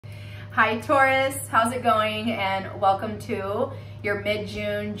Hi Taurus, how's it going? And welcome to your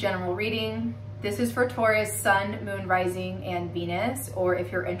mid-June general reading. This is for Taurus, Sun, Moon, Rising, and Venus, or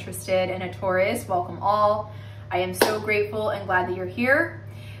if you're interested in a Taurus, welcome all. I am so grateful and glad that you're here.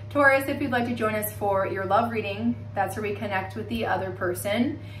 Taurus, if you'd like to join us for your love reading, that's where we connect with the other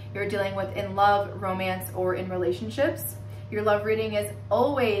person you're dealing with in love, romance, or in relationships. Your love reading is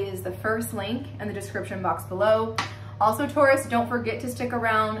always the first link in the description box below. Also, Taurus, don't forget to stick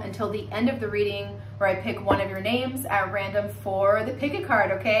around until the end of the reading where I pick one of your names at random for the pick a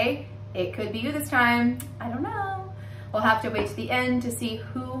card, okay? It could be you this time, I don't know. We'll have to wait to the end to see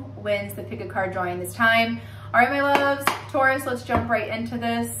who wins the pick a card drawing this time. All right, my loves, Taurus, let's jump right into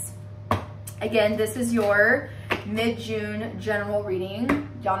this. Again, this is your mid-June general reading.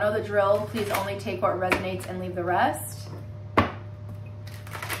 Y'all know the drill. Please only take what resonates and leave the rest.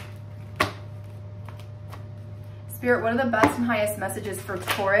 Spirit, what are the best and highest messages for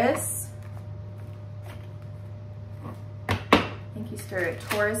Taurus? Thank you, Spirit.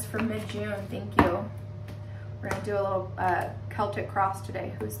 Taurus for mid-June, thank you. We're gonna do a little Celtic cross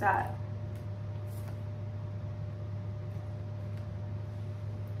today. Who's that?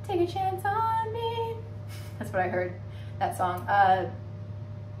 Take a chance on me. That's what I heard, that song.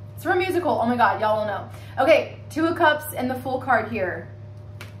 It's from a musical, oh my God, y'all will know. Okay, Two of Cups and the Fool card here.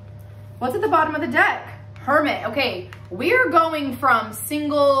 What's at the bottom of the deck? Hermit. Okay, we're going from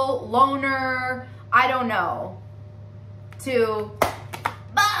single, loner, I don't know, to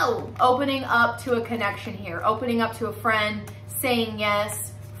boom, opening up to a connection here, opening up to a friend, saying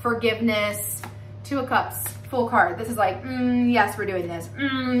yes, forgiveness. Two of Cups, Full card. This is like, yes, we're doing this.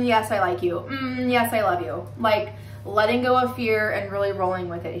 Yes, I like you. Yes, I love you. Like letting go of fear and really rolling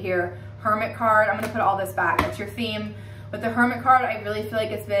with it here. Hermit card, I'm gonna put all this back. That's your theme. With the Hermit card, I really feel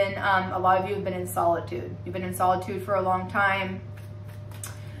like it's been, a lot of you have been in solitude. You've been in solitude for a long time.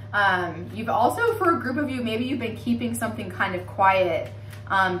 You've also, for a group of you, maybe you've been keeping something kind of quiet.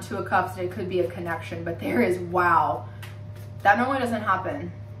 Two of Cups, it could be a connection, but there is, wow. That normally doesn't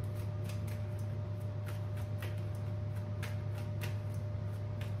happen.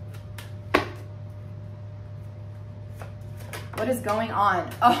 What is going on?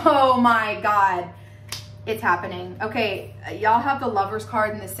 Oh my God. It's happening. Okay, y'all have the Lovers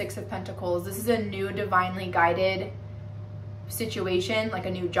card and the Six of Pentacles. This is a new divinely guided situation, like a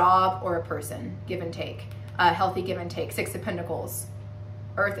new job or a person, give and take. Healthy give and take. Six of Pentacles.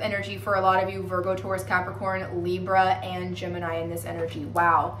 Earth energy for a lot of you, Virgo, Taurus, Capricorn, Libra, and Gemini in this energy.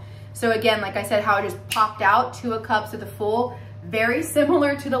 Wow. So again, like I said, how it just popped out, Two of Cups with the Fool. Very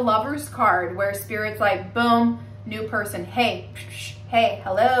similar to the Lovers card where Spirit's like, boom, new person. Hey, hey,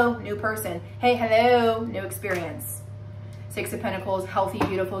 hello, new person. Hey, hello, new experience. Six of Pentacles, healthy,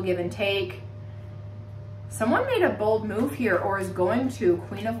 beautiful, give and take. Someone made a bold move here or is going to.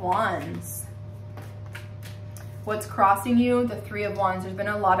 Queen of Wands. What's crossing you? The Three of Wands. There's been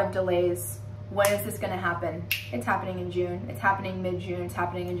a lot of delays. When is this going to happen? It's happening in June. It's happening mid-June. It's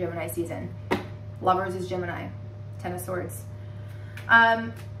happening in Gemini season. Lovers is Gemini. Ten of Swords.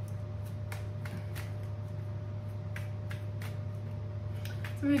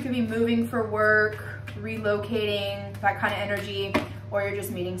 Some of you could be moving for work, relocating, that kind of energy, or you're just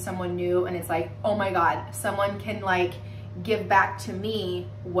meeting someone new and it's like, oh my God, someone can like give back to me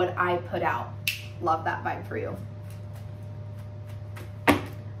what I put out. Love that vibe for you.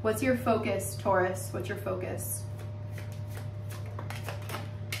 What's your focus, Taurus? What's your focus?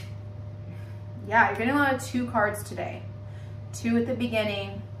 Yeah, you're getting a lot of two cards today. Two at the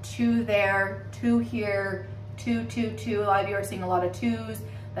beginning, two there, two here, two, two, two. A lot of you are seeing a lot of twos.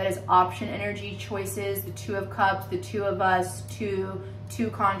 That is option energy, choices, the Two of Cups, the Two of Us, two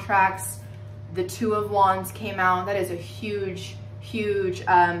contracts, the Two of Wands came out. That is a huge, huge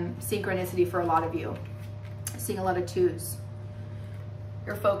synchronicity for a lot of you. Seeing a lot of twos.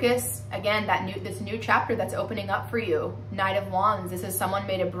 Your focus, again, this new chapter that's opening up for you. Knight of Wands. This is someone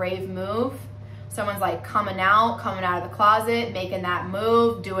made a brave move. Someone's like coming out of the closet, making that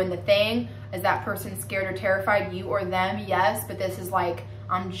move, doing the thing. Is that person scared or terrified? You or them? Yes, but this is like,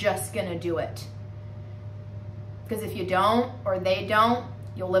 I'm just gonna do it. Because if you don't, or they don't,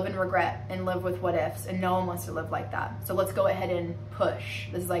 you'll live in regret and live with what ifs, and no one wants to live like that. So let's go ahead and push.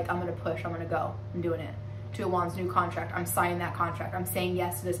 This is like, I'm gonna push, I'm gonna go, I'm doing it. Two of Wands, new contract, I'm signing that contract. I'm saying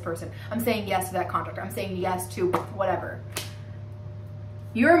yes to this person. I'm saying yes to that contract. I'm saying yes to whatever.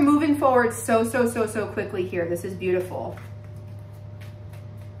 You're moving forward so quickly here. This is beautiful.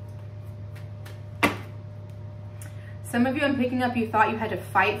 Some of you I'm picking up, you thought you had to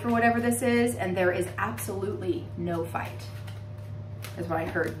fight for whatever this is, and there is absolutely no fight, is what I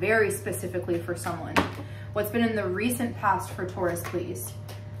heard, very specifically for someone. What's been in the recent past for Taurus, please?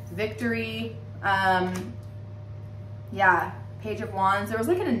 victory. Yeah, Page of Wands. There was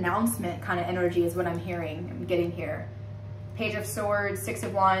like an announcement kind of energy is what I'm hearing, I'm getting here. Page of Swords, Six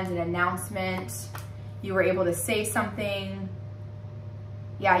of Wands, an announcement. You were able to say something.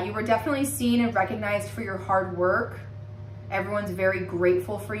 Yeah, you were definitely seen and recognized for your hard work. Everyone's very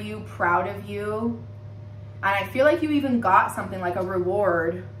grateful for you, proud of you. And I feel like you even got something like a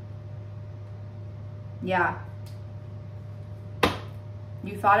reward. Yeah.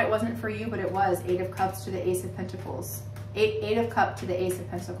 You thought it wasn't for you, but it was. Eight of Cups to the Ace of Pentacles. Eight of Cups to the Ace of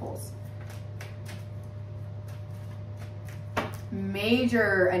Pentacles.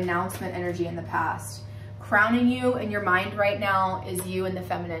 Major announcement energy in the past. Crowning you in your mind right now is you in the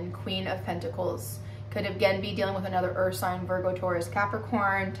feminine, Queen of Pentacles. Could again be dealing with another earth sign, Virgo, Taurus,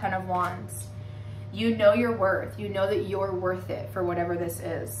 Capricorn, Ten of Wands. You know your worth. You know that you're worth it for whatever this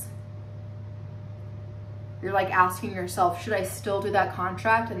is. You're like asking yourself, should I still do that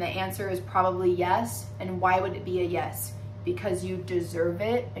contract? And the answer is probably yes. And why would it be a yes? Because you deserve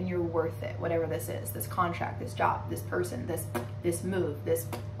it and you're worth it, whatever this is, this contract, this job, this person, this move, this,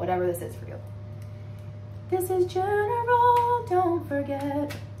 whatever this is for you. This is general, don't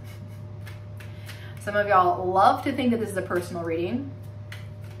forget. Some of y'all love to think that this is a personal reading.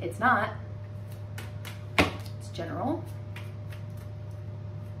 It's not. It's general.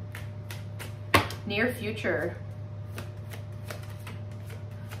 Near future.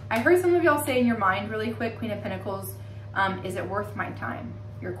 I heard some of y'all say in your mind really quick, Queen of Pentacles, is it worth my time?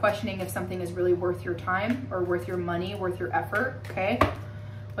 You're questioning if something is really worth your time or worth your money, worth your effort, okay?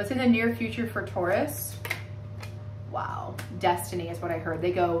 What's in the near future for Taurus? Wow, destiny is what I heard.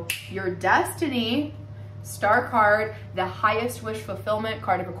 They go, your destiny, star card, the highest wish fulfillment,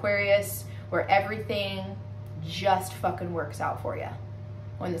 card of Aquarius, where everything just fucking works out for you.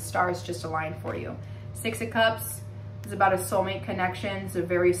 When the stars just align for you. Six of Cups is about a soulmate connection. It's a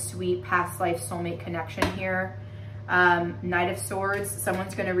very sweet past life soulmate connection here. Knight of Swords,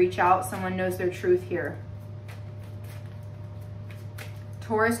 someone's gonna reach out. Someone knows their truth here.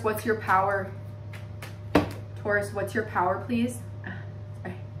 Taurus, what's your power? Taurus, what's your power, please?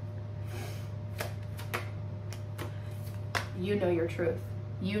 You know your truth.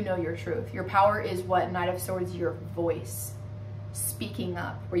 You know your truth. Your power is what? Knight of Swords, your voice. Speaking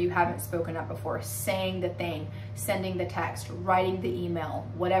up where you haven't spoken up before. Saying the thing. Sending the text. Writing the email.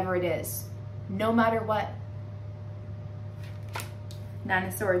 Whatever it is. No matter what. Nine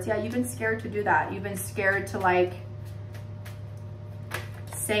of Swords. Yeah, you've been scared to do that. You've been scared to like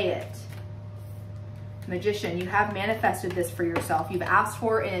say it. Magician, you have manifested this for yourself. You've asked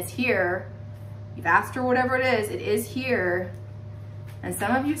for it and it's here. You've asked for whatever it is here. And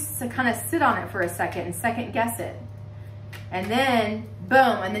some of you kind of sit on it for a second and second guess it. And then,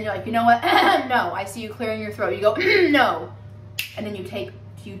 boom, and then you're like, you know what? No, I see you clearing your throat. You go, no. And then you take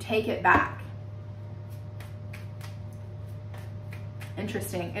it back.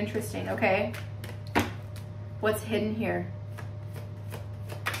 Interesting, interesting, okay. What's hidden here?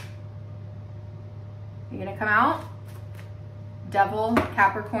 You're gonna come out. Devil,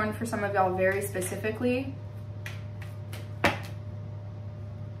 Capricorn for some of y'all very specifically.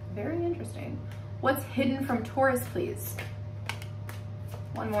 Very interesting. What's hidden from Taurus, please?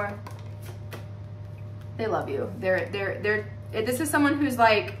 One more. They love you. This is someone who's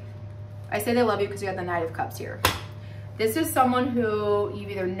like, I say they love you because you got the Knight of Cups here. This is someone who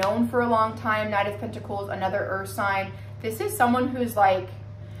you've either known for a long time, Knight of Pentacles, another earth sign. This is someone who's like,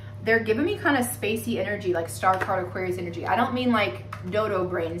 they're giving me kind of spacey energy, like star card Aquarius energy. I don't mean like dodo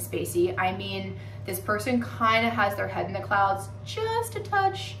brain spacey. I mean, this person kind of has their head in the clouds just a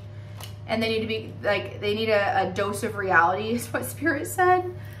touch. And they need to be like, they need a dose of reality is what Spirit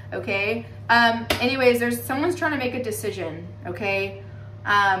said. Okay. Anyways, someone's trying to make a decision. Okay.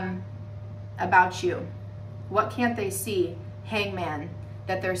 About you. What can't they see? Hangman.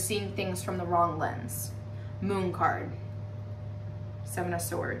 That they're seeing things from the wrong lens. Moon card. Seven of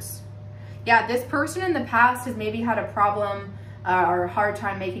Swords. Yeah, this person in the past has maybe had a problem or a hard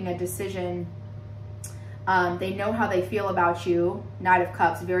time making a decision. They know how they feel about you. Knight of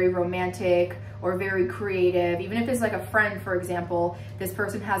Cups, very romantic or very creative. Even if it's like a friend, for example, this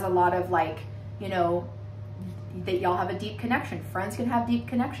person has a lot of like, you know, that y'all have a deep connection. Friends can have deep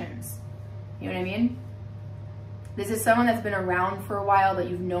connections. You know what I mean? This is someone that's been around for a while, that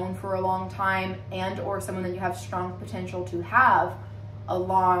you've known for a long time, and or someone that you have strong potential to have a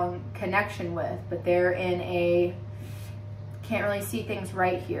long connection with, but they're in a, can't really see things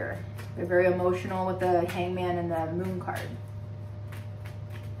right here. They're very emotional with the Hangman and the Moon card.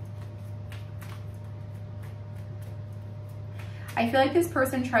 I feel like this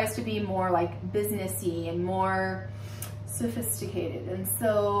person tries to be more like businessy and more sophisticated and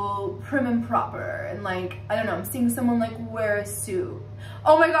so prim and proper, and like, I don't know, I'm seeing someone like wear a suit.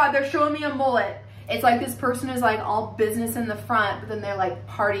 Oh my God, they're showing me a mullet. It's like this person is like all business in the front, but then they're like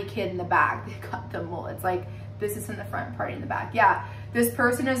party kid in the back. They got the mullet. It's like business in the front, party in the back. Yeah, this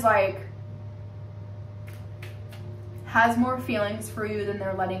person is like, has more feelings for you than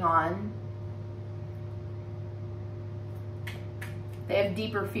they're letting on. They have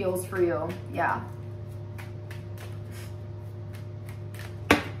deeper feels for you. Yeah.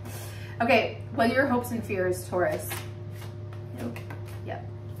 Okay, what are your hopes and fears, Taurus? Nope. Yep.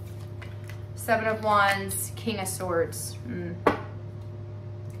 7 of Wands, King of Swords. You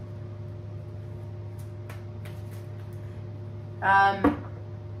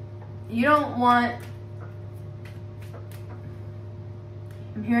don't want,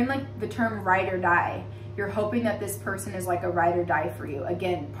 I'm hearing like the term ride or die. You're hoping that this person is like a ride or die for you.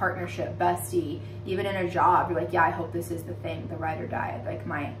 Again, partnership, bestie, even in a job, you're like, yeah, I hope this is the thing, the ride or die, like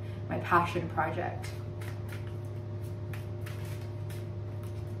my passion project.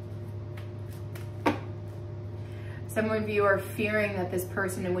 Some of you are fearing that this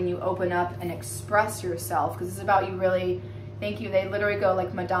person, and when you open up and express yourself, because it's about you really, thank you, they literally go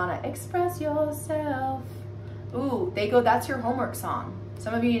like Madonna, express yourself. Ooh, they go, that's your homework song.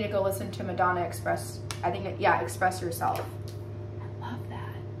 Some of you need to go listen to Madonna express, I think, yeah, express yourself. I love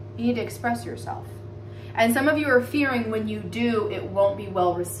that. You need to express yourself. And some of you are fearing when you do, it won't be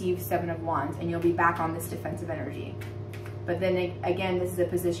well received, 7 of Wands, and you'll be back on this defensive energy. But then again, this is a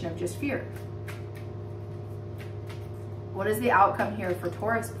position of just fear. What is the outcome here for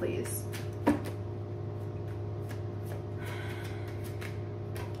Taurus, please?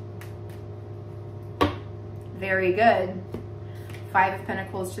 Very good. 5 of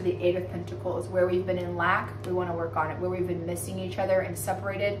Pentacles to the 8 of Pentacles. Where we've been in lack, we want to work on it. Where we've been missing each other and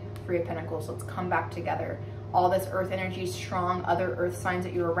separated, 3 of Pentacles. Let's come back together. All this earth energy is strong. Other earth signs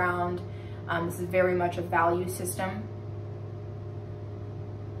that you're around. This is very much a value system.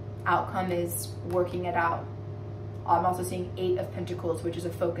 Outcome is working it out. I'm also seeing 8 of Pentacles, which is a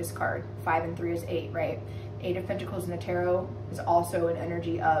focus card. 5 and 3 is 8, right? 8 of Pentacles in the tarot is also an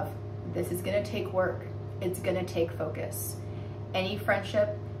energy of, this is going to take work. It's going to take focus. Any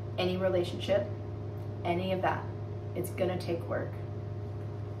friendship, any relationship, any of that, it's going to take work,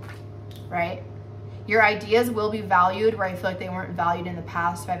 right? Your ideas will be valued where I feel like they weren't valued in the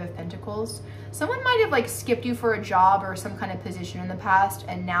past, 5 of Pentacles. Someone might have like skipped you for a job or some kind of position in the past,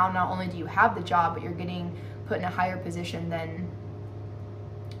 and now not only do you have the job, but you're getting put in a higher position than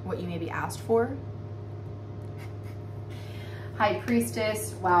what you maybe asked for. High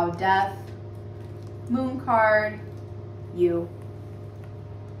Priestess, wow, Death, Moon card, you.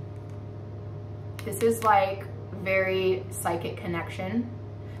 This is like very psychic connection.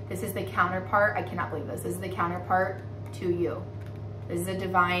 This is the counterpart. I cannot believe this. This is the counterpart to you. This is a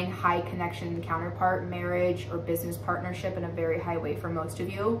divine high connection counterpart, marriage or business partnership in a very high way for most of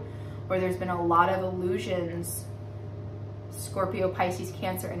you, where there's been a lot of illusions, Scorpio, Pisces,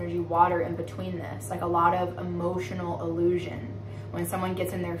 Cancer energy, water in between this, like a lot of emotional illusion. When someone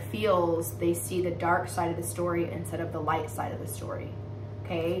gets in their feels, they see the dark side of the story instead of the light side of the story.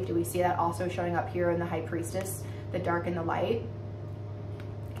 Okay, do we see that also showing up here in the High Priestess, the dark and the light?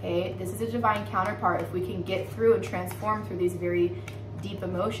 Okay, this is a divine counterpart. If we can get through and transform through these very deep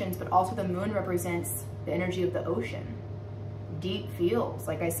emotions, but also the moon represents the energy of the ocean. Deep feels,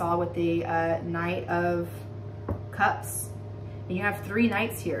 like I saw with the Knight of Cups. And you have 3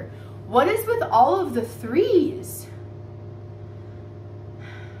 knights here. What is with all of the 3s?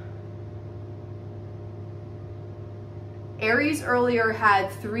 Aries earlier had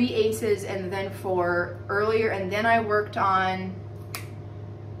 3 aces and then 4 earlier, and then I worked on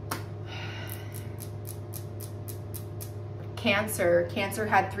Cancer. Cancer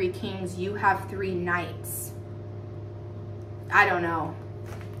had 3 kings. You have 3 knights. I don't know.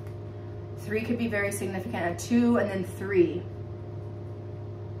 3 could be very significant. A 2 and then 3.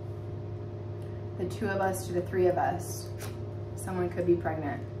 The 2 of us to the 3 of us. Someone could be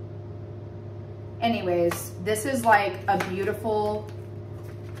pregnant. Anyways, this is like a beautiful,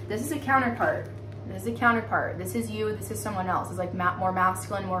 this is a counterpart. This is a counterpart. This is you, this is someone else. It's like more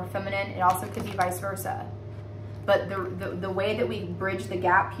masculine, more feminine. It also could be vice versa. But the way that we bridge the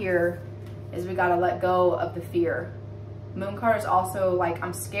gap here is we gotta let go of the fear. Moon card is also like,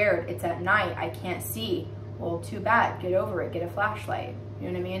 I'm scared, it's at night, I can't see. Well, too bad, get over it, get a flashlight. You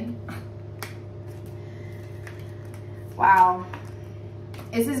know what I mean? Wow.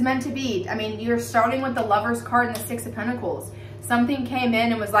 This is meant to be. I mean, you're starting with the Lover's card and the 6 of Pentacles. Something came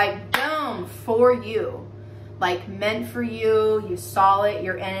in and was like, boom, for you. Like meant for you, you saw it,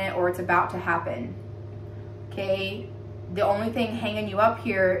 you're in it, or it's about to happen. Okay? the only thing hanging you up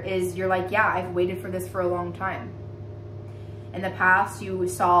here is you're like, yeah, I've waited for this for a long time. In the past, you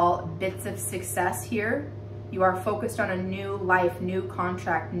saw bits of success here. You are focused on a new life, new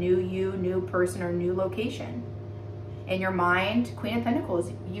contract, new you, new person, or new location. In your mind, Queen of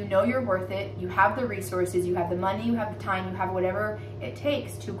Pentacles, you know you're worth it. You have the resources, you have the money, you have the time, you have whatever it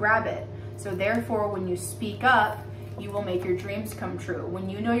takes to grab it. So therefore, when you speak up, you will make your dreams come true. When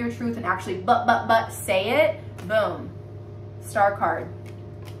you know your truth and actually but say it, boom, Star card.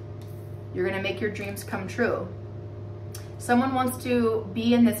 You're gonna make your dreams come true. Someone wants to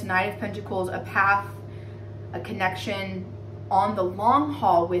be in this Knight of Pentacles, a path, a connection on the long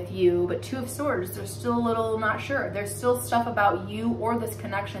haul with you, but Two of Swords, they're still a little not sure. There's still stuff about you or this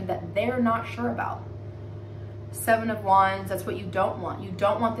connection that they're not sure about. Seven of Wands, that's what you don't want. You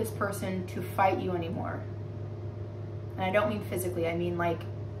don't want this person to fight you anymore. And I don't mean physically, I mean like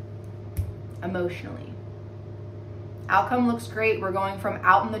emotionally. Outcome looks great. We're going from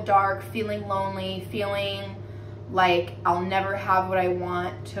out in the dark, feeling lonely, feeling like I'll never have what I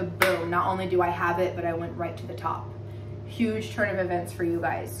want, to boom, not only do I have it, but I went right to the top. Huge turn of events for you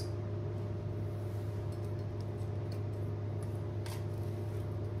guys.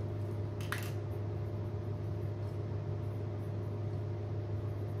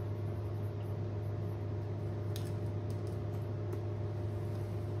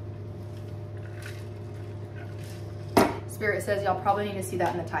 Spirit says y'all probably need to see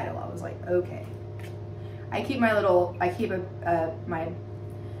that in the title. I was like, okay. I keep my little, my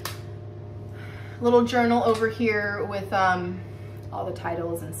little journal over here with all the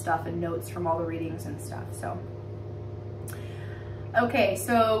titles and stuff and notes from all the readings and stuff. So, okay,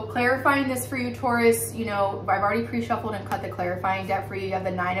 so clarifying this for you, Taurus, you know, I've already pre-shuffled and cut the clarifying deck for you. You have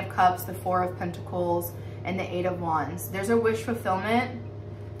the Nine of Cups, the Four of Pentacles, and the Eight of Wands. There's a wish fulfillment.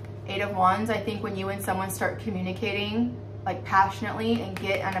 Eight of Wands, I think when you and someone start communicating like passionately and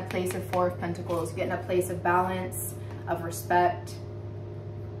get in a place of Four of Pentacles, get in a place of balance, of respect.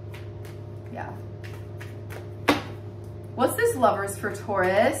 Yeah. What's this Lovers for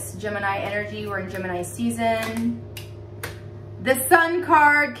Taurus? Gemini energy, we're in Gemini season. The Sun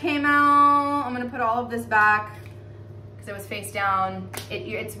card came out. I'm gonna put all of this back because it was face down.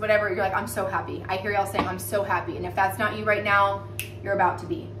 It's whatever, you're like, I'm so happy. I hear y'all saying, I'm so happy. And if that's not you right now, you're about to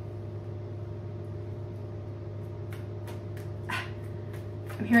be.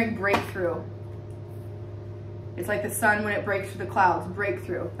 I'm hearing breakthrough. It's like the sun when it breaks through the clouds,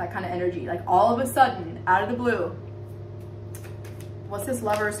 breakthrough, that kind of energy. Like all of a sudden, out of the blue. What's this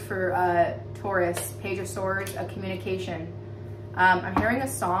Lovers for Taurus? Page of Swords, a communication. I'm hearing a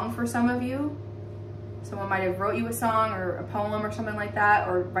song for some of you. Someone might have wrote you a song or a poem or something like that,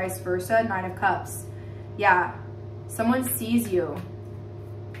 or vice versa. Nine of Cups. Yeah, someone sees you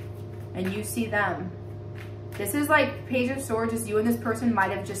and you see them. This is like Page of Swords is you and this person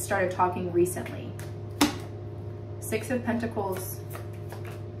might have just started talking recently. Six of Pentacles.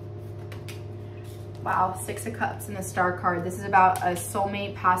 Wow, Six of Cups and the Star card. This is about a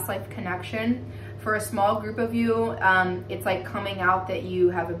soulmate past life connection. For a small group of you, it's like coming out that you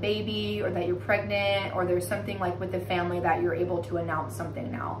have a baby or that you're pregnant, or there's something like with the family that you're able to announce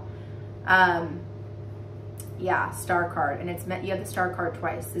something now. Yeah, Star card, and it's meant, you have the Star card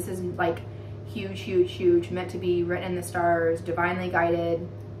twice. This is like huge, huge, huge, meant to be written in the stars, divinely guided.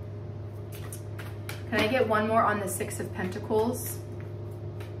 Can I get one more on the Six of Pentacles?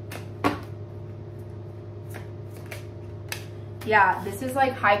 Yeah, this is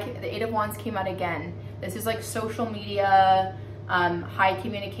like the Eight of Wands came out again. This is like social media, high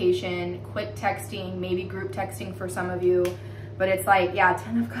communication, quick texting, maybe group texting for some of you. But it's like, yeah,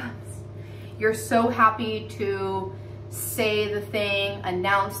 Ten of Cups. You're so happy to say the thing,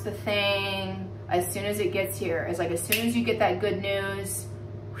 announce the thing as soon as it gets here. It's like as soon as you get that good news,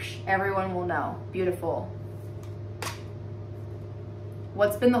 whoosh, everyone will know. Beautiful.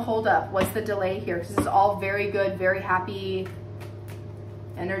 What's been the holdup? What's the delay here? Because this is all very good, very happy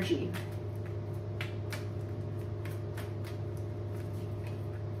energy.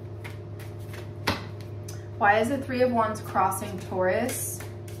 Why is the Three of Wands crossing Taurus?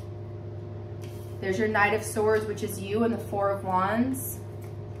 There's your Knight of Swords, which is you, and the Four of Wands.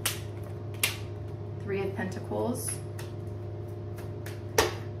 Three of Pentacles.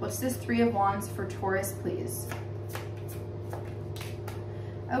 What's this Three of Wands for Taurus, please?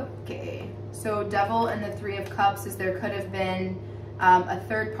 Okay, so Devil and the Three of Cups is there could have been a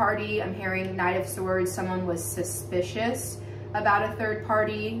third party. I'm hearing Knight of Swords. Someone was suspicious about a third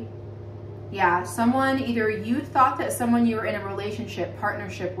party. Yeah, someone, either you thought that someone you were in a relationship,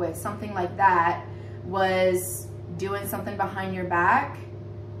 partnership with, something like that, was doing something behind your back.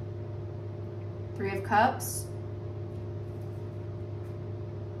 Three of Cups.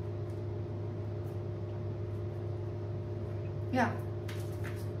 Yeah.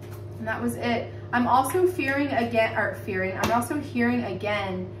 And that was it. I'm also hearing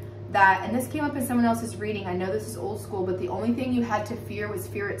again that, and this came up in someone else's reading, I know this is old school, but the only thing you had to fear was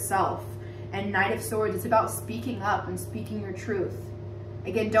fear itself. And Knight of Swords, it's about speaking up and speaking your truth.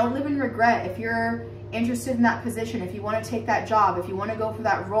 Again, don't live in regret. If you're interested in that position, if you want to take that job, if you want to go for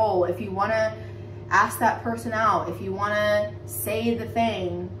that role, if you want to ask that person out, if you want to say the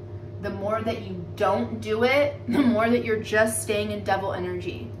thing, the more that you don't do it, the more that you're just staying in devil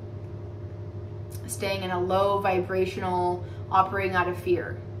energy. Staying in a low vibrational, operating out of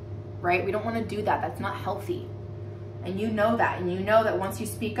fear, right? We don't want to do that. That's not healthy. And you know that. And you know that once you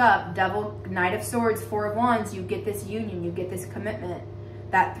speak up, Devil, Knight of Swords, Four of Wands, you get this union, you get this commitment.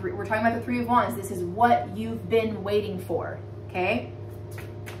 We're talking about the Three of Wands. This is what you've been waiting for, okay?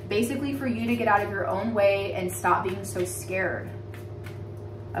 Basically for you to get out of your own way and stop being so scared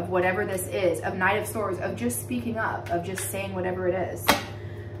of whatever this is, of Knight of Swords, of just speaking up, of just saying whatever it is.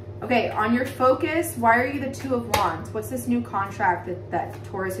 Okay, on your focus, why are you the Two of Wands? What's this new contract that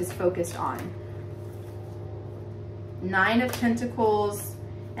Taurus is focused on? Nine of Pentacles,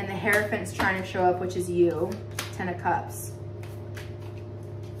 and the Hierophant's trying to show up, which is you. Ten of Cups.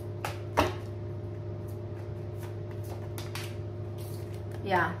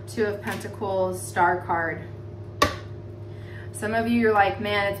 Yeah, Two of Pentacles, Star card. Some of you, you're like,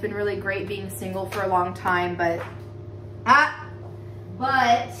 man, it's been really great being single for a long time, but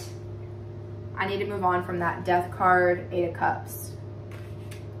I need to move on from that. Death card, Eight of Cups.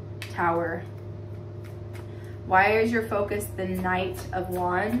 Tower. Why is your focus the Knight of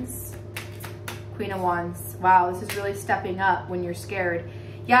Wands? Queen of Wands. Wow, this is really stepping up when you're scared.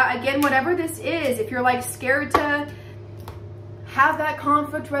 Yeah, again, whatever this is, if you're like scared to have that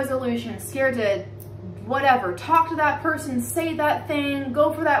conflict resolution, scared to whatever, talk to that person, say that thing,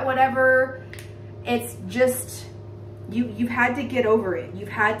 go for that whatever, it's just, you've had to get over it. You've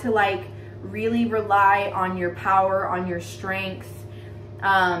had to like really rely on your power, on your strength,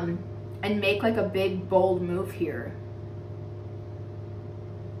 and make like a big, bold move here.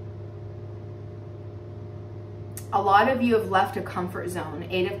 A lot of you have left a comfort zone.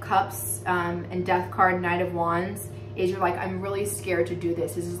 Eight of Cups and Death card, Knight of Wands, is you're like, I'm really scared to do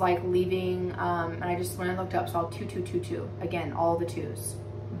this. This is like leaving, and I just, when I looked up, saw 2, 2, 2, 2. Again, all the twos.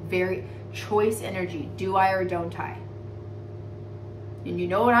 Very choice energy. Do I or don't I? And you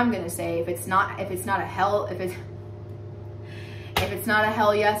know what I'm gonna say. If it's not a hell, if it's not a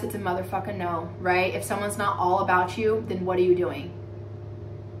hell yes, it's a motherfucking no, right? If someone's not all about you, then what are you doing?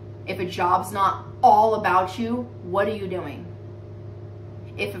 If a job's not all about you, what are you doing?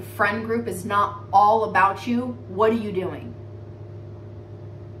 If a friend group is not all about you, what are you doing?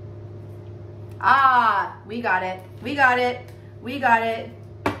 Ah, we got it. We got it. We got it.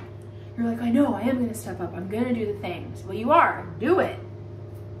 You're like, I know, I am going to step up. I'm going to do the things. Well, you are. Do it.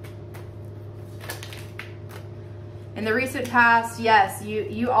 In the recent past, yes,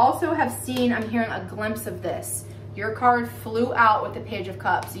 you also have seen, I'm hearing a glimpse of this. Your card flew out with the Page of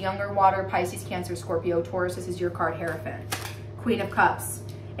Cups. Younger water, Pisces, Cancer, Scorpio, Taurus. This is your card, Hierophant. Queen of Cups.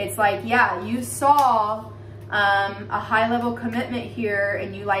 It's like, yeah, you saw a high-level commitment here,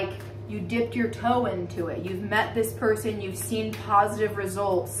 and you dipped your toe into it. You've met this person. You've seen positive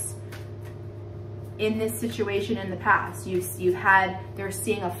results in this situation in the past. They're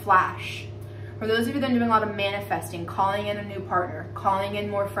seeing a flash. For those of you that are doing a lot of manifesting, calling in a new partner, calling in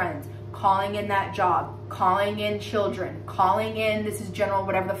more friends, calling in that job, calling in children, calling in, this is general,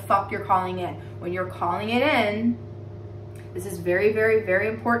 whatever the fuck you're calling in. When you're calling it in, this is very, very, very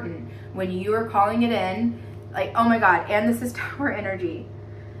important. When you are calling it in, like, oh my God, and this is Tower energy.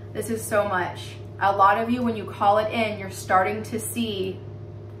 This is so much. A lot of you, when you call it in, you're starting to see,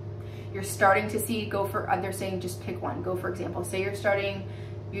 go for, they're saying just pick one. Go for example, say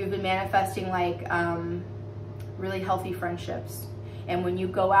you've been manifesting like really healthy friendships. And when you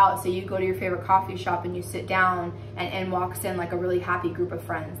go out, say you go to your favorite coffee shop and you sit down and walks in like a really happy group of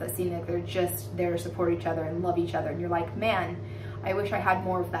friends that seem like they're just there to support each other and love each other. And you're like, man, I wish I had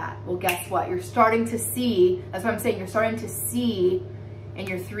more of that. Well, guess what? You're starting to see, that's what I'm saying, you're starting to see in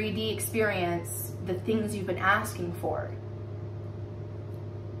your 3D experience the things you've been asking for.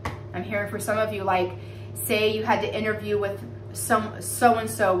 I'm hearing for some of you, like, say you had to interview with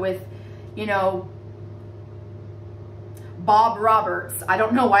so-and-so with, you know, Bob Roberts. I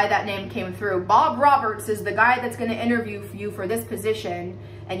don't know why that name came through. Bob Roberts is the guy that's going to interview you for this position,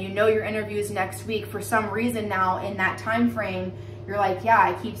 and you know your interview is next week. For some reason now in that time frame, you're like, yeah,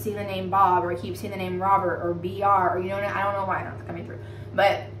 I keep seeing the name Bob, or I keep seeing the name Robert, or BR, or you know, I don't know why that's coming through.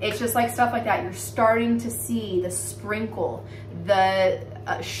 But it's just like stuff like that. You're starting to see the sprinkle, the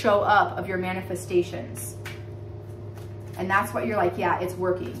show up of your manifestations. And that's what you're like, yeah, it's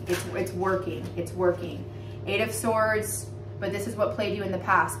working. It's working. It's working. 8 of Swords, but this is what played you in the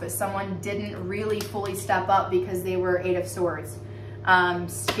past, but someone didn't really fully step up because they were 8 of Swords.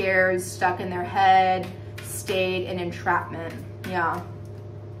 Scared, stuck in their head, stayed in entrapment. Yeah.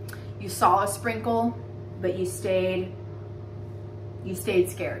 You saw a sprinkle, but you stayed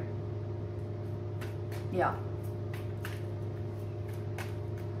scared. Yeah.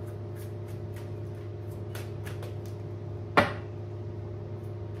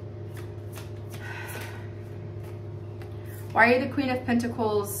 Why are you the Queen of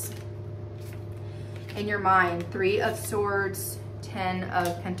Pentacles in your mind? 3 of Swords, 10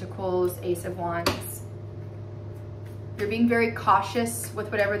 of Pentacles, Ace of Wands. You're being very cautious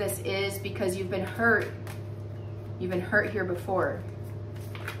with whatever this is because you've been hurt. You've been hurt here before.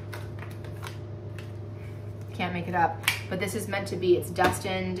 Can't make it up. But this is meant to be. It's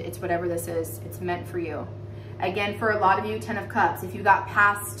destined. It's whatever this is. It's meant for you. Again, for a lot of you, 10 of Cups. If you got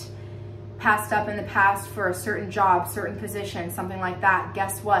passed up in the past for a certain job, certain position, something like that,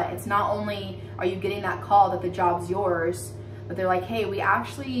 guess what? It's not only are you getting that call that the job's yours, but they're like, hey, we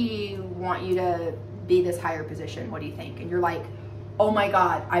actually want you to be this higher position. What do you think? And you're like, oh my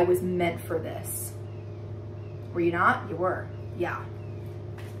God, I was meant for this. Were you not? You were. Yeah.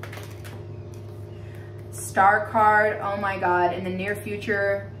 Star card, oh my God. In the near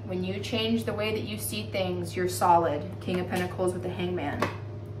future, when you change the way that you see things, you're solid. King of Pentacles with the Hangman.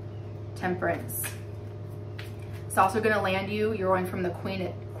 Temperance. It's also going to land you. You're going from the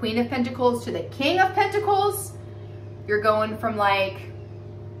Queen of Pentacles to the King of Pentacles. You're going from like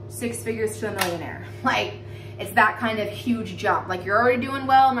 6 figures to a millionaire. Like, it's that kind of huge jump. Like, you're already doing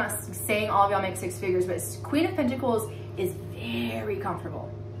well. I'm not saying all of y'all make 6 figures, but Queen of Pentacles is very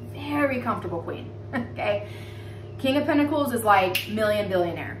comfortable. Very comfortable queen. Okay. King of Pentacles is like million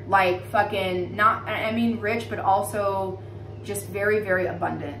billionaire. Like fucking not, I mean rich, but also just very, very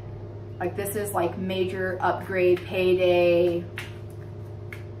abundant. Like this is like major upgrade, payday.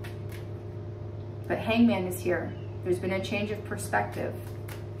 But Hangman is here. There's been a change of perspective.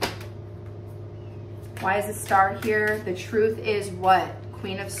 Why is the Star here? The truth is what?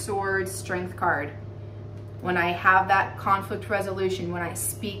 Queen of Swords, Strength card. When I have that conflict resolution, when I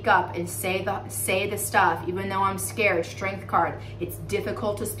speak up and say the stuff, even though I'm scared, Strength card, it's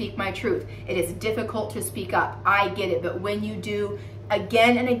difficult to speak my truth. It is difficult to speak up. I get it. But when you do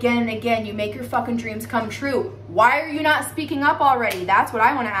again and again and again, you make your fucking dreams come true. Why are you not speaking up already? That's what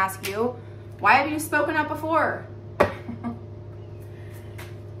I want to ask you. Why have you spoken up before?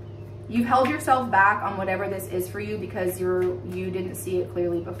 You've held yourself back on whatever this is for you because you didn't see it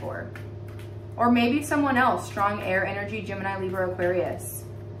clearly before. Or maybe someone else, strong air energy, Gemini, Libra, Aquarius.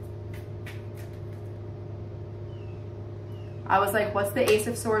 I was like, what's the Ace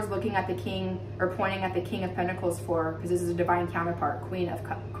of Swords looking at the King or pointing at the King of Pentacles for? Because this is a divine counterpart, Queen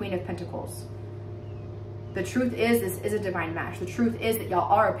of Pentacles. The truth is, this is a divine match. The truth is that y'all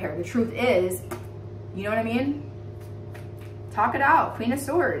are a pair. The truth is, you know what I mean? Talk it out. Queen of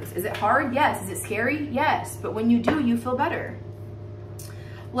Swords. Is it hard? Yes. Is it scary? Yes. But when you do, you feel better.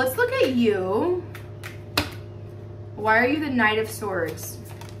 Let's look at you. Why are you the Knight of Swords?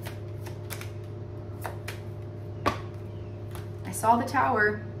 I saw the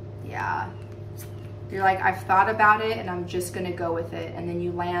Tower. Yeah. You're like, I've thought about it and I'm just going to go with it. And then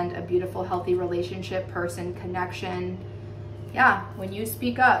you land a beautiful, healthy relationship, person, connection. Yeah. When you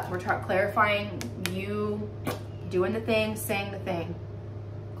speak up, we're clarifying you doing the thing, saying the thing.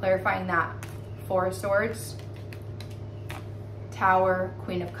 Clarifying that. 4 of Swords. Tower,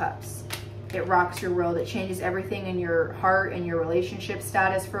 Queen of Cups. It rocks your world. It changes everything in your heart and your relationship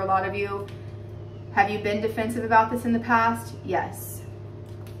status for a lot of you. Have you been defensive about this in the past? Yes.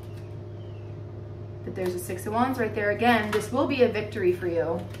 But there's a 6 of Wands right there again. This will be a victory for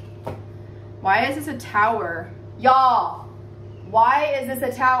you. Why is this a Tower? Y'all, why is this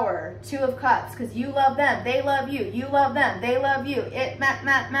a Tower? 2 of Cups. Because you love them. They love you. You love them. They love you.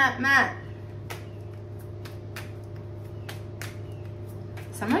 Matt.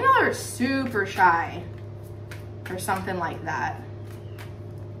 Some of y'all are super shy or something like that.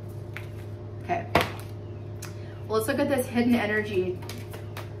 Okay. Well, let's look at this hidden energy.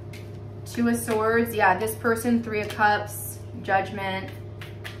 2 of Swords. Yeah, this person, 3 of Cups, Judgment.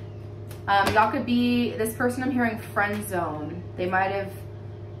 Y'all could be, this person I'm hearing friend zone. You might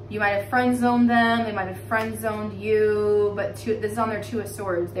have friend zoned them. They might have friend zoned you, but this is on their 2 of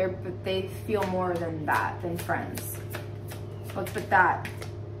Swords. They feel more than that, than friends. Let's put that.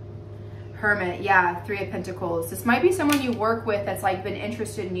 Hermit, yeah, 3 of Pentacles. This might be someone you work with that's like been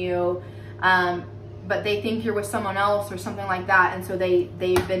interested in you, but they think you're with someone else or something like that, and so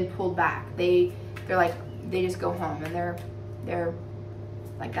they've been pulled back. They're like, they just go home and they're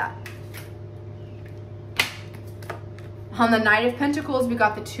like that. On the Knight of Pentacles, we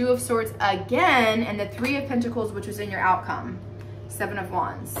got the Two of Swords again, and the Three of Pentacles, which was in your outcome. Seven of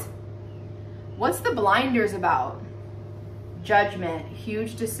Wands. What's the blinders about? Judgment,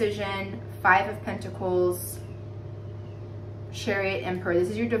 huge decision, Five of Pentacles, Chariot, Emperor. This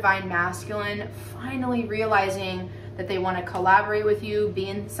is your divine masculine finally realizing that they want to collaborate with you, be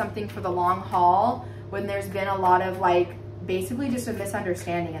in something for the long haul, when there's been a lot of like, basically just a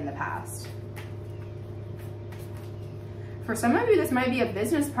misunderstanding in the past. For some of you, this might be a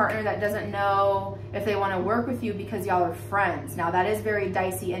business partner that doesn't know if they want to work with you because y'all are friends. Now that is very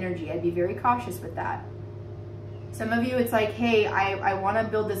dicey energy. I'd be very cautious with that. Some of you, it's like, hey, I want to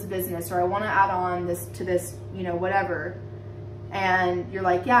build this business, or I want to add on this to this, you know, whatever. And you're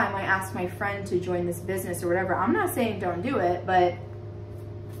like, yeah, I might ask my friend to join this business or whatever. I'm not saying don't do it, but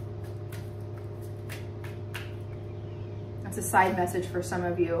that's a side message for some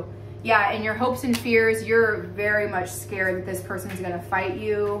of you. Yeah, in your hopes and fears, you're very much scared that this person's going to fight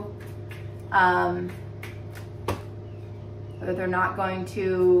you. That they're not going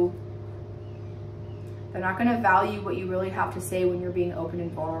to value what you really have to say when you're being open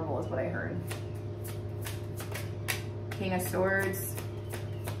and vulnerable, is what I heard. King of Swords.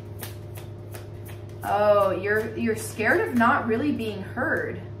 Oh, you're scared of not really being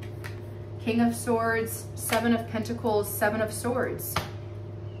heard. King of Swords, Seven of Pentacles, Seven of Swords.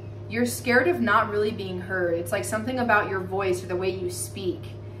 You're scared of not really being heard. It's like something about your voice or the way you speak.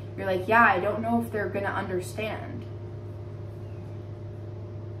 You're like, yeah, I don't know if they're gonna understand.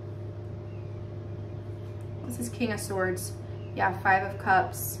 This is King of Swords. Yeah, Five of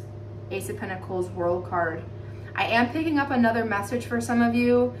Cups, Ace of Pentacles, World card. I am picking up another message for some of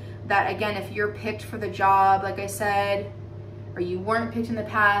you that, again, if you're picked for the job, like I said, or you weren't picked in the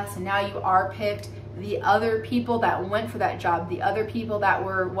past and now you are picked, the other people that went for that job, the other people that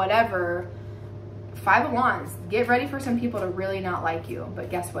were whatever, Five of Wands, get ready for some people to really not like you. But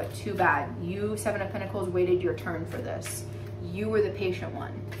guess what? Too bad. You, Seven of Pentacles, waited your turn for this. You were the patient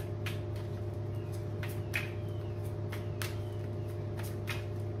one.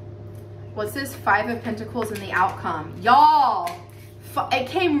 What's this Five of Pentacles in the outcome? Y'all, it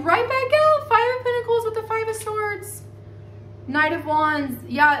came right back out. Five of Pentacles with the Five of Swords. Knight of Wands.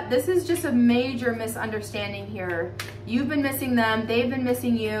 Yeah, this is just a major misunderstanding here. You've been missing them. They've been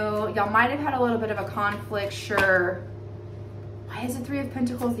missing you. Y'all might have had a little bit of a conflict, sure. Why is the Three of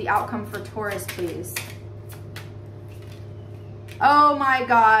Pentacles the outcome for Taurus, please? Oh my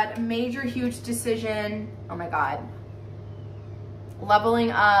God, major, huge decision. Oh my God.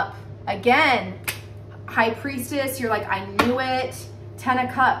 Leveling up. Again, High Priestess, you're like, I knew it. Ten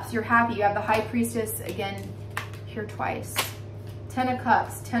of Cups, you're happy. You have the High Priestess again here twice. Ten of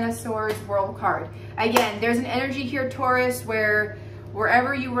Cups, Ten of Swords, World card. Again, there's an energy here, Taurus, where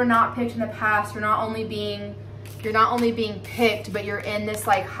wherever you were not picked in the past, you're not only being picked, but you're in this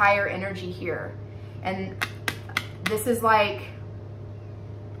like higher energy here. And this is like,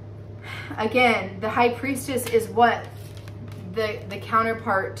 again, the High Priestess is what? The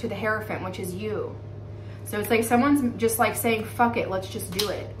counterpart to the Hierophant, which is you. So it's like someone's just like saying, fuck it, let's just do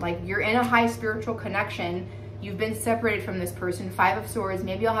it. Like you're in a high spiritual connection. You've been separated from this person. Five of Swords.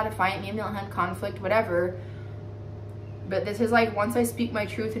 Maybe y'all had a fight. Maybe y'all had conflict, whatever. But this is like, once I speak my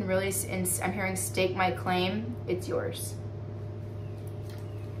truth and really, I'm hearing stake my claim, it's yours.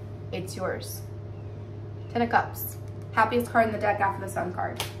 It's yours. Ten of Cups. Happiest card in the deck after the Sun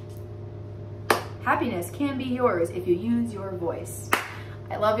card. Happiness can be yours if you use your voice.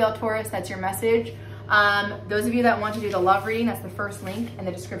 I love y'all, Taurus. That's your message. Those of you that want to do the love reading, that's the first link in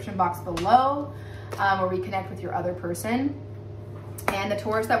the description box below, where we connect with your other person. And the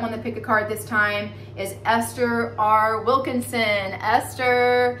Taurus that won the pick a card this time is Esther R. Wilkinson.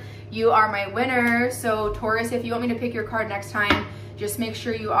 Esther, you are my winner. So Taurus, if you want me to pick your card next time, just make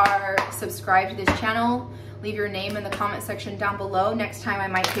sure you are subscribed to this channel. Leave your name in the comment section down below. Next time I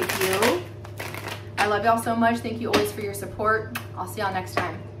might pick you. I love y'all so much. Thank you always for your support. I'll see y'all next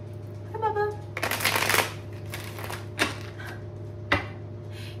time. Bye, Bubba.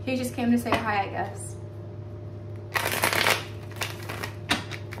 He just came to say hi, I guess.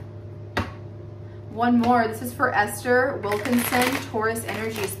 One more. This is for Esther Wilkinson, Taurus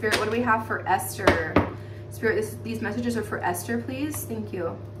energy. Spirit, what do we have for Esther? Spirit, these messages are for Esther, please. Thank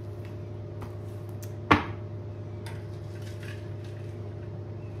you.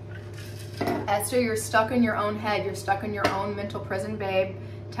 Esther, you're stuck in your own head. You're stuck in your own mental prison, babe.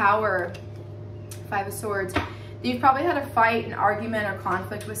 Tower, Five of Swords. You've probably had a fight, an argument, or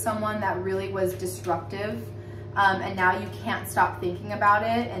conflict with someone that really was destructive. and now you can't stop thinking about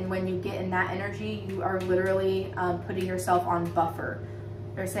it. And when you get in that energy, you are literally putting yourself on buffer.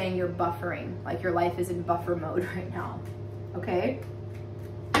 They're saying you're buffering, like your life is in buffer mode right now. Okay?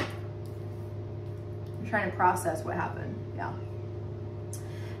 I'm trying to process what happened. Yeah.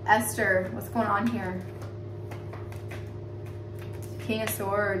 Esther, what's going on here? King of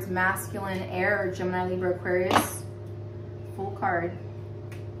Swords, masculine, air, Gemini, Libra, Aquarius. Full card.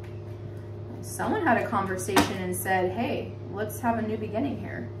 Someone had a conversation and said, hey, let's have a new beginning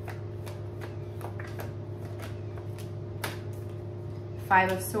here.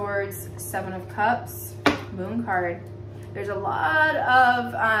 Five of Swords, Seven of Cups, Moon card. There's a lot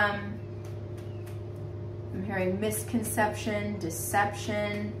of, I'm hearing misconception,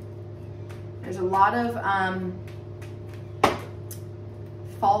 deception. There's a lot of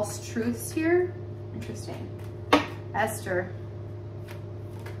false truths here. Interesting. Esther.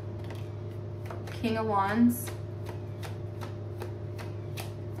 King of Wands.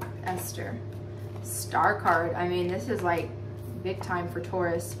 Esther. Star card. I mean, this is like big time for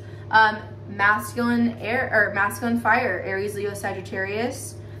Taurus. Masculine air, or masculine fire, Aries, Leo,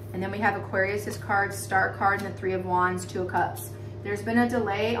 Sagittarius. And then we have Aquarius's card, Star card, and the Three of Wands, Two of Cups. There's been a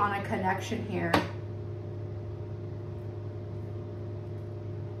delay on a connection here.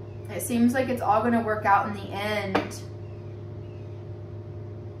 It seems like it's all going to work out in the end.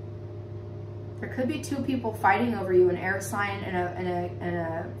 There could be two people fighting over you, an air sign and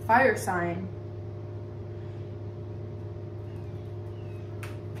a fire sign.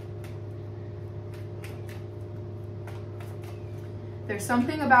 There's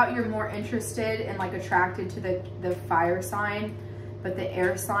something about you're more interested and like attracted to the fire sign, but the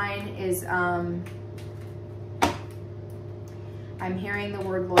air sign is, I'm hearing the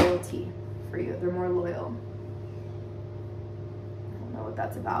word loyalty for you. They're more loyal. I don't know what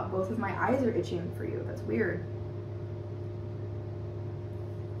that's about. Both of my eyes are itching for you. That's weird.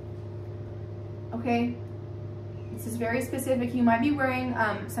 Okay. This is very specific. You might be wearing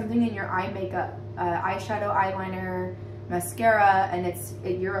something in your eye makeup, eyeshadow, eyeliner, mascara,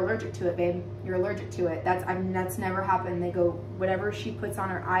 and you're allergic to it, babe. You're allergic to it. That's never happened. They go, whatever she puts on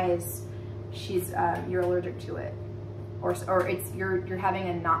her eyes, you're allergic to it, or you're having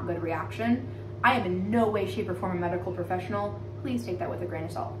a not good reaction. I am in no way, shape, or form a medical professional. Please take that with a grain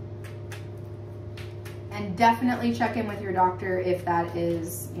of salt, and definitely check in with your doctor if that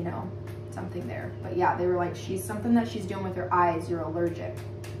is, you know, something there. But yeah, they were like, something that she's doing with her eyes. You're allergic.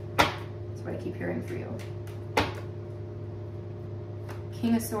 That's what I keep hearing for you.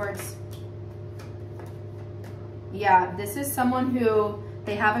 King of Swords. Yeah, this is someone who,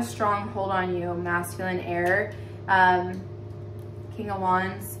 they have a strong hold on you, masculine air. King of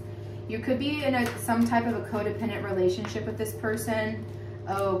Wands. You could be in some type of a codependent relationship with this person.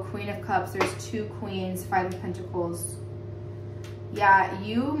 Oh, Queen of Cups. There's two queens, Five of Pentacles. Yeah,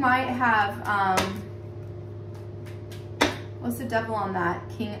 you might have, what's the devil on that?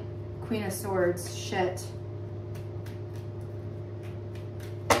 Queen of Swords. Shit.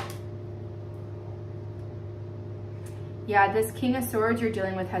 Yeah, this King of Swords you're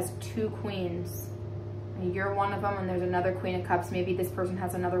dealing with has two queens. And you're one of them, and there's another Queen of Cups. Maybe this person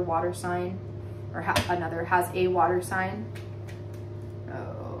has another water sign, or has a water sign.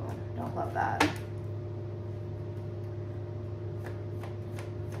 Oh, don't love that.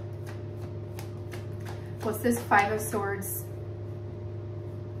 What's this Five of Swords?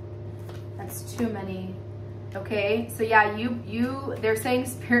 That's too many. Okay, so yeah, they're saying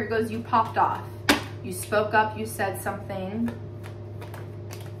Spirit goes, you popped off. You spoke up, you said something.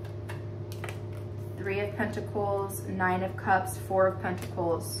 Three of Pentacles, Nine of Cups, Four of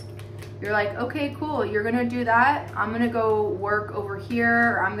Pentacles. You're like, okay, cool, you're gonna do that. I'm gonna go work over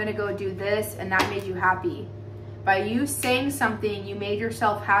here, or I'm gonna go do this, and that made you happy. By you saying something, you made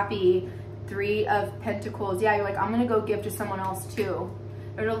yourself happy. Three of Pentacles. Yeah, you're like, I'm gonna go give to someone else too.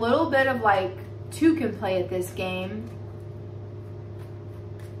 There's a little bit of like, two can play at this game.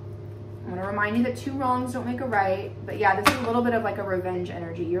 I'm gonna remind you that two wrongs don't make a right. But yeah, this is a little bit of like a revenge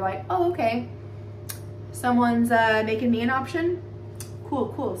energy. You're like, oh, okay. Someone's making me an option.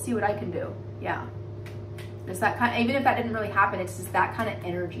 Cool, cool. See what I can do. Yeah. It's that kind of, even if that didn't really happen, it's just that kind of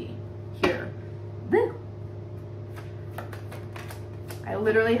energy here. Woo. I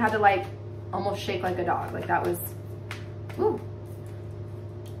literally had to like almost shake like a dog. Like that was, woo.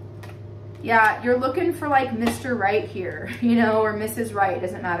 Yeah, you're looking for like Mr. Right here, you know, or Mrs. Right,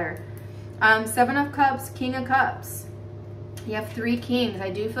 doesn't matter. Seven of Cups, King of Cups. You have three kings. I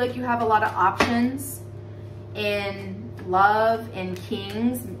do feel like you have a lot of options in love and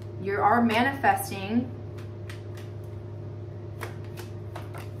kings. You are manifesting.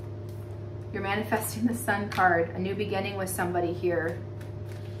 You're manifesting the Sun card, a new beginning with somebody here.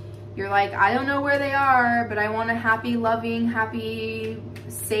 You're like, I don't know where they are, but I want a happy, loving, happy,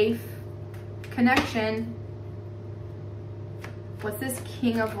 safe connection. What's this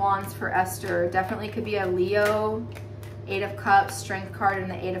King of Wands for Esther? Definitely could be a Leo. 8 of Cups, Strength card,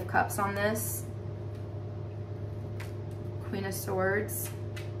 and the 8 of Cups on this. Queen of Swords.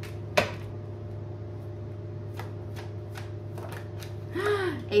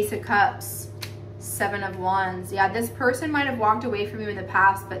 Ace of Cups, 7 of Wands. Yeah, this person might have walked away from you in the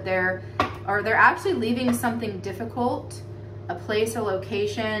past, but they're actually leaving something difficult, a place, a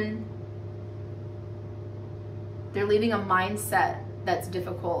location. They're leaving a mindset that's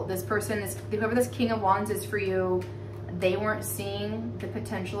difficult. This person is, whoever this King of Wands is for you, they weren't seeing the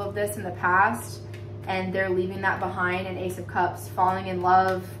potential of this in the past, and they're leaving that behind. An Ace of Cups, falling in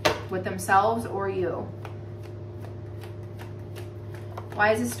love with themselves or you.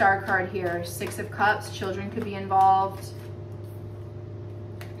 Why is a Star card here? 6 of Cups, children could be involved.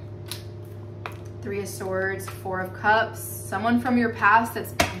 3 of Swords, 4 of Cups. Someone from your past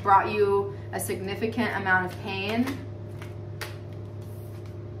that's brought you a significant amount of pain.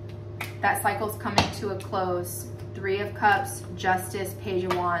 That cycle's coming to a close. 3 of Cups, Justice, Page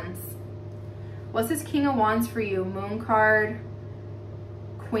of Wands. What's this King of Wands for you? Moon card,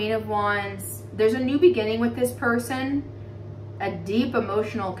 Queen of Wands. There's a new beginning with this person. A deep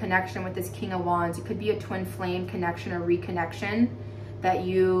emotional connection with this King of Wands. It could be a twin flame connection or reconnection that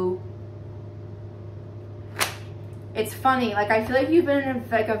you... It's funny, like I feel like you've been in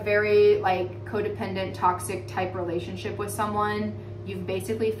like a very like codependent, toxic type relationship with someone. You've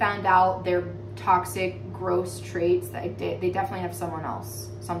basically found out their toxic, gross traits. That they definitely have someone else,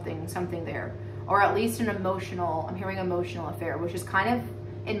 something there. Or at least an emotional, I'm hearing emotional affair, which is kind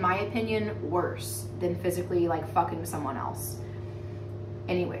of, in my opinion, worse than physically like fucking someone else.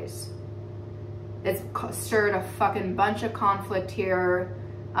 Anyways, it's stirred a fucking bunch of conflict here.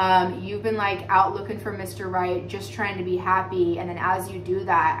 You've been like out looking for Mr. Right, just trying to be happy. And then as you do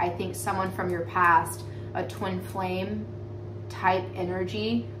that, I think someone from your past, a twin flame type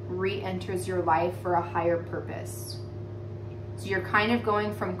energy, re-enters your life for a higher purpose. So you're kind of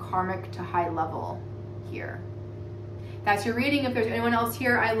going from karmic to high level here. That's your reading. If there's anyone else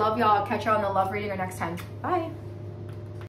here, I love y'all. I'll catch y'all on the love reading or next time. Bye.